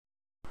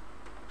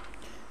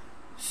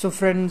So,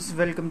 friends,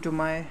 welcome to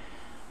my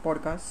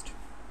podcast.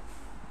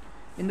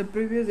 In the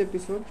previous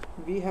episode,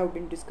 we have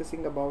been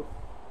discussing about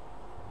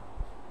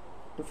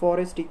the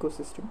forest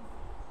ecosystem.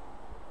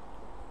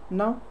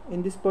 Now,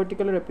 in this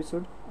particular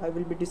episode, I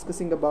will be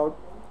discussing about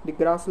the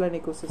grassland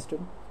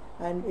ecosystem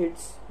and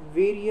its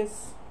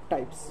various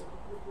types.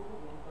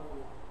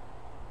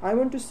 I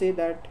want to say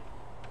that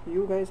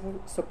you guys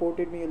have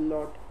supported me a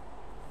lot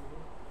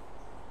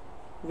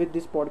with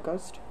this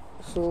podcast.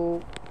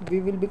 So, we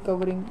will be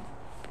covering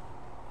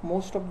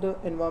most of the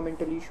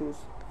environmental issues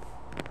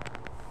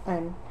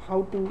and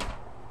how to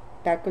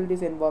tackle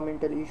these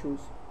environmental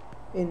issues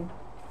in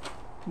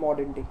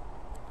modern day,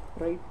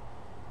 right?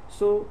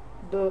 So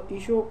the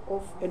issue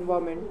of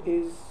environment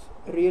is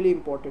really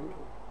important,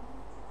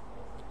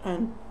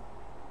 and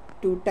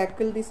to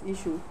tackle this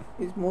issue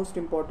is most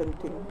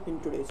important thing in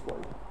today's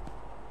world.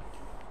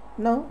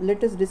 Now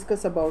let us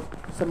discuss about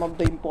some of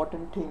the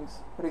important things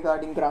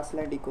regarding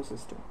grassland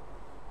ecosystem.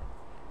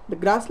 The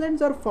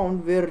grasslands are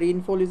found where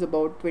rainfall is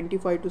about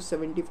 25 to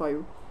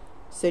 75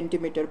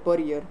 centimeter per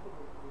year,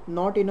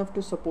 not enough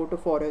to support a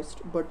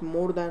forest but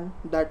more than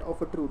that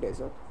of a true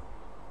desert.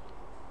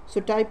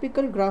 So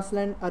typical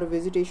grassland are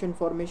vegetation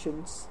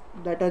formations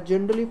that are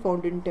generally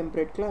found in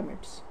temperate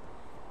climates.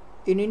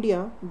 In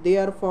India, they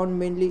are found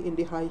mainly in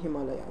the high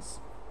Himalayas.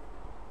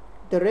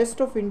 The rest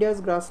of India's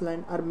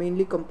grassland are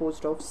mainly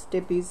composed of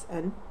steppes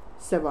and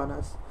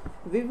savannas.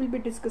 We will be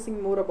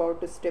discussing more about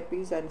the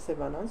steppes and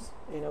savannas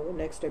in our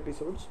next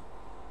episodes.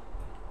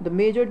 The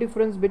major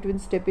difference between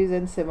steppes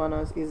and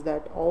savannas is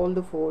that all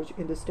the forage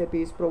in the steppe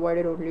is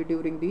provided only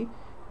during the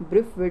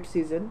brief wet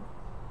season,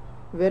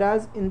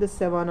 whereas in the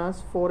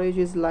savannas forage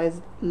is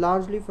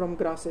largely from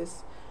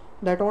grasses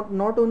that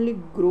not only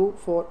grow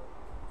for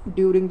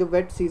during the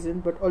wet season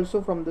but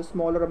also from the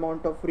smaller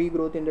amount of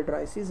regrowth in the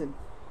dry season.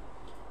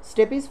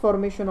 Steppes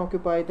formation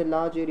occupy the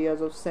large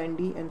areas of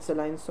sandy and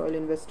saline soil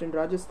in western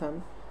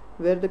Rajasthan,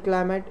 where the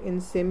climate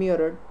is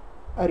semi-arid,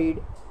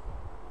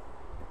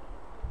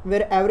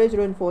 where average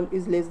rainfall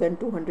is less than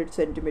 200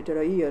 cm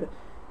a year,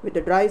 with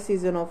a dry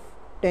season of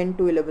 10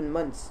 to 11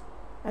 months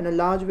and a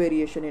large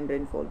variation in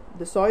rainfall.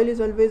 The soil is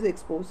always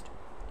exposed,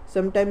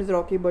 sometimes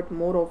rocky but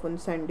more often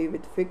sandy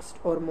with fixed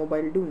or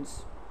mobile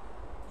dunes.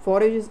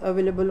 Forage is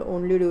available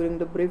only during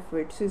the brief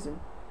wet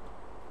season.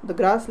 The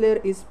grass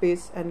layer is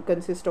sparse and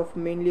consists of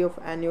mainly of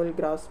annual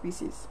grass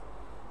species.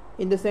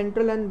 In the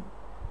central and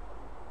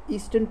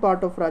eastern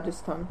part of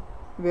Rajasthan,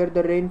 where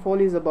the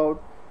rainfall is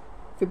about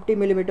 50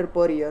 mm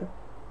per year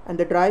and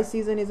the dry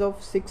season is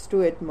of 6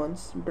 to 8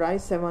 months, dry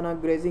savanna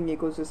grazing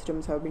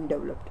ecosystems have been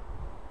developed.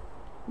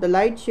 The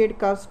light shade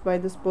cast by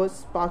the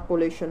sparse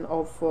population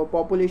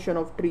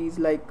of trees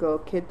like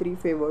khetri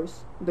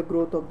favors the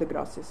growth of the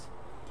grasses.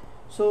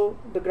 So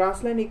the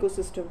grassland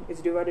ecosystem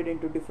is divided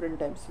into different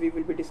types. We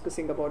will be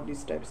discussing about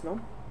these types now.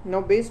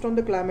 Now, based on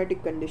the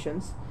climatic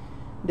conditions,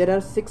 there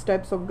are 6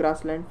 types of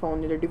grassland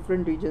found in the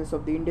different regions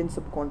of the Indian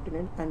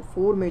subcontinent, and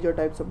 4 major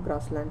types of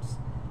grasslands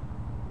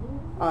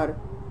are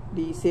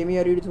the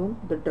semi-arid zone,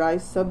 the dry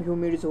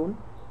subhumid zone,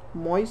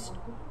 moist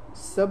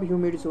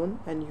subhumid zone,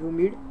 and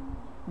humid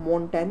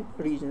montane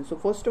region. So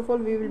first of all,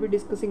 we will be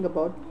discussing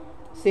about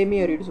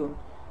semi-arid zone.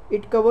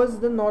 It covers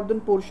the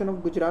northern portion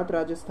of Gujarat,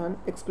 Rajasthan,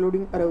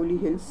 excluding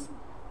Aravalli Hills,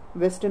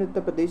 western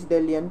Uttar Pradesh,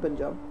 Delhi and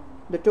Punjab.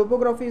 The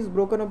topography is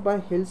broken up by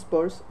hill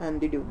spurs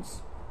and the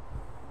dunes,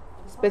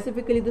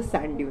 specifically the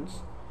sand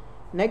dunes.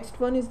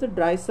 Next one is the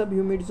dry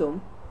subhumid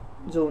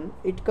zone.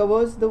 It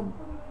covers the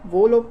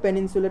whole of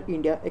peninsular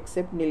India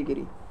except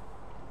Nilgiri.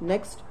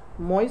 Next,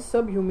 moist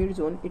subhumid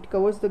zone. It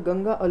covers the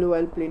Ganga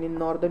alluvial plain in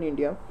northern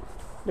India.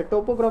 The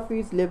topography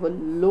is level,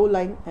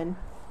 low-lying and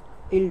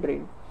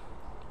ill-drained.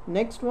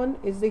 Next one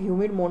is the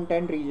humid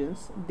montane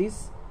regions.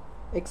 This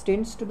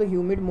extends to the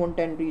humid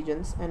montane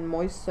regions and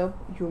moist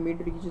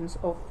sub-humid regions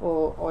of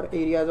or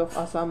areas of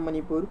Assam,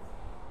 Manipur,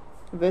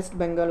 West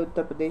Bengal,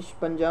 Uttar Pradesh,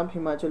 Punjab,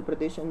 Himachal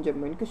Pradesh and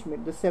Jammu and Kashmir.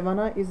 The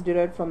savanna is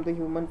derived from the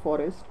human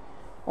forest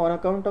on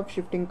account of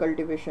shifting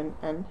cultivation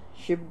and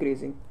sheep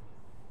grazing.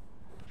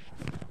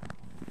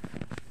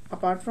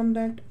 Apart from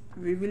that,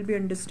 we will be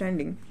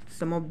understanding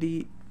some of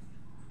the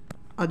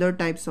other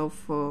types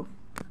of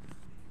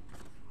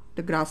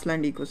the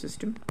grassland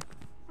ecosystem,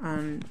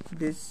 and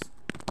this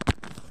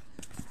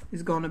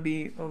is gonna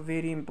be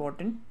very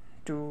important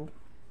to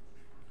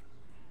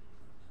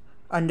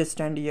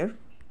understand here.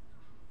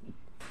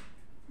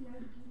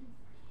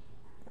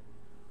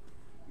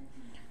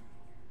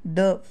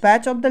 The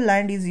patch of the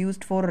land is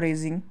used for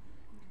raising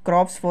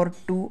crops for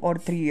 2 or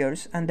 3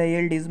 years and the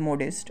yield is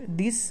modest.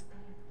 This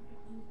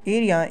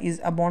area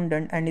is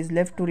abandoned and is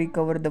left to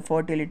recover the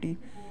fertility,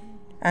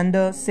 and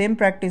the same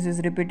practice is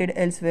repeated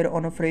elsewhere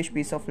on a fresh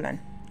piece of land.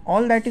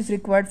 All that is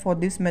required for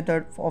this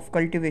method of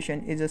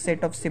cultivation is a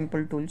set of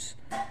simple tools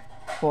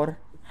for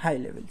high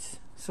levels.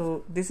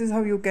 So this is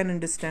how you can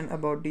understand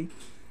about the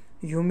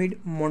humid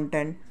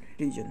montane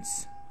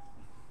regions.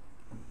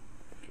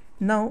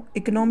 Now,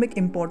 economic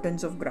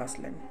importance of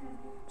grassland.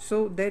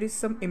 So there is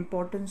some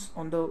importance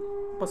on the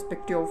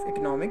perspective of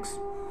economics.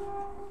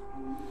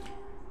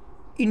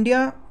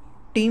 India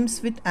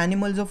teems with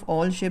animals of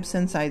all shapes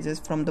and sizes,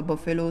 from the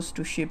buffaloes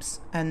to sheep,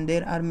 and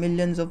there are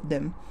millions of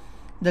them.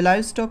 The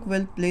livestock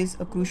wealth plays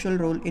a crucial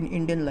role in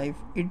Indian life.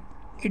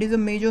 It is a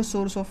major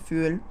source of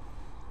fuel,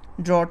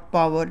 drought,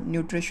 power,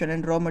 nutrition,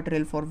 and raw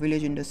material for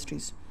village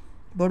industries.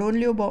 But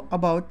only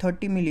about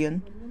 30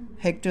 million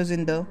hectares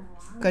in the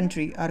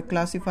country are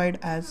classified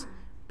as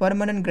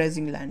permanent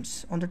grazing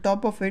lands. On the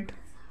top of it,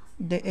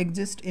 they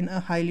exist in a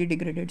highly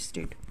degraded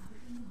state.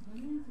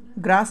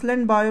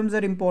 Grassland biomes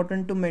are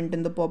important to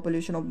maintain the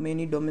population of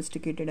many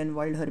domesticated and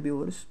wild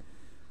herbivores.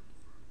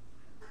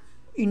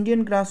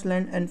 Indian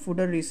Grassland and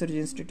Fodder Research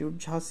Institute,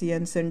 Jhansi,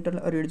 and Central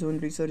Arid Zone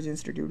Research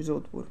Institute,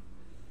 Jodhpur.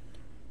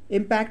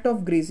 Impact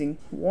of grazing.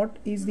 What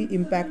is the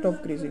impact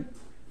of grazing?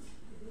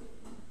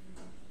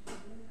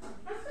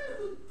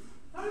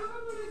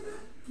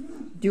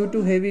 Due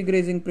to heavy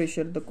grazing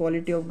pressure, the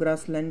quality of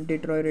grassland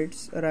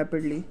deteriorates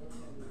rapidly.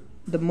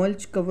 The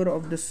mulch cover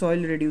of the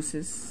soil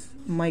reduces,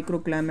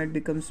 microclimate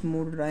becomes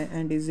more dry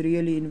and is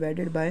really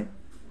invaded by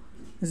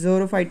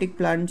xerophytic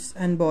plants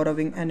and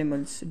burrowing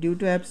animals. Due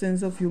to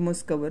absence of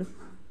humus cover,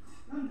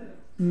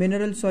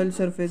 mineral soil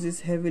surface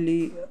is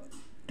heavily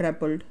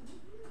trampled.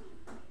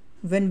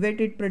 When wet,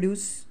 it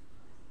produces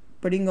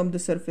pudding of the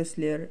surface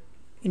layer.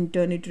 In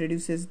turn, it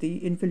reduces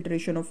the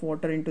infiltration of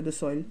water into the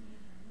soil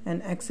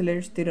and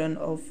accelerates the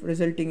runoff,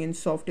 resulting in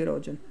soft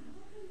erosion.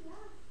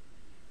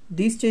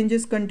 These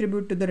changes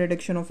contribute to the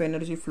reduction of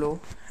energy flow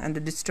and the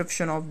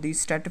disruption of the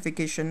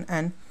stratification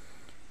and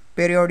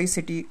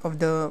periodicity of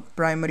the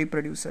primary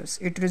producers.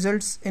 It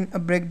results in a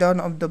breakdown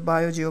of the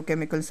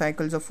biogeochemical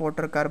cycles of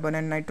water, carbon,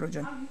 and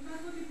nitrogen.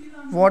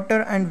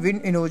 Water and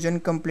wind erosion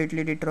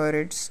completely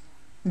deteriorates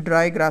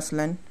dry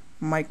grassland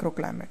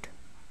microclimate.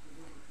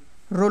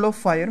 Role of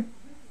fire.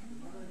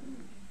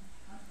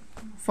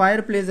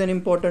 Fire plays an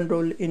important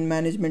role in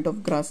management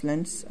of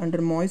grasslands.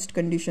 Under moist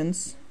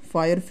conditions,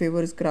 fire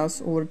favors grass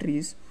over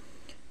trees,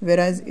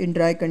 whereas in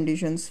dry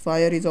conditions,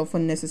 fire is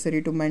often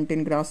necessary to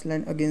maintain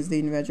grassland against the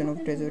invasion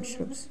of desert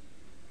shrubs.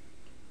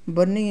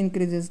 Burning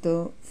increases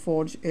the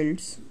forage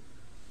yields.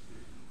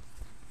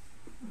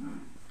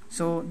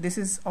 So this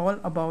is all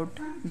about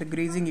the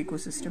grazing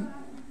ecosystem.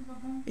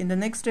 In the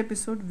next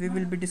episode, we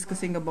will be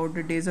discussing about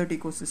the desert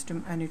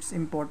ecosystem and its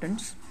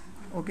importance.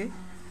 Okay,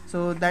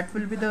 so that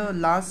will be the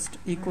last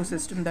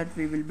ecosystem that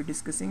we will be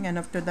discussing, and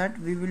after that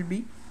we will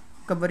be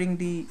covering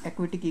the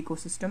aquatic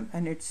ecosystem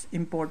and its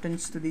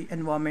importance to the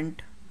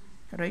environment,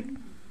 right?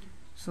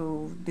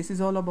 So this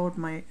is all about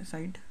my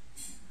side,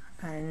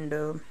 and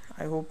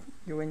I hope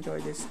you enjoy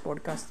this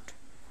podcast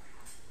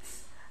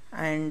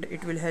and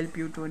it will help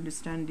you to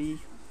understand the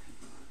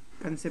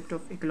concept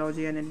of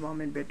ecology and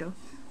environment better.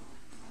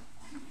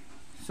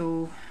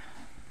 So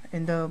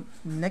in the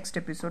next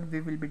episode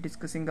we will be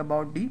discussing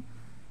about the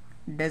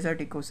desert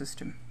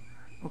ecosystem.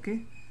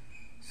 Okay,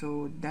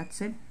 so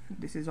that's it.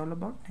 This is all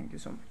about. Thank you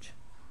so much.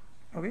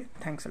 Okay,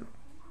 thanks a lot.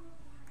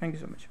 Thank you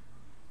so much.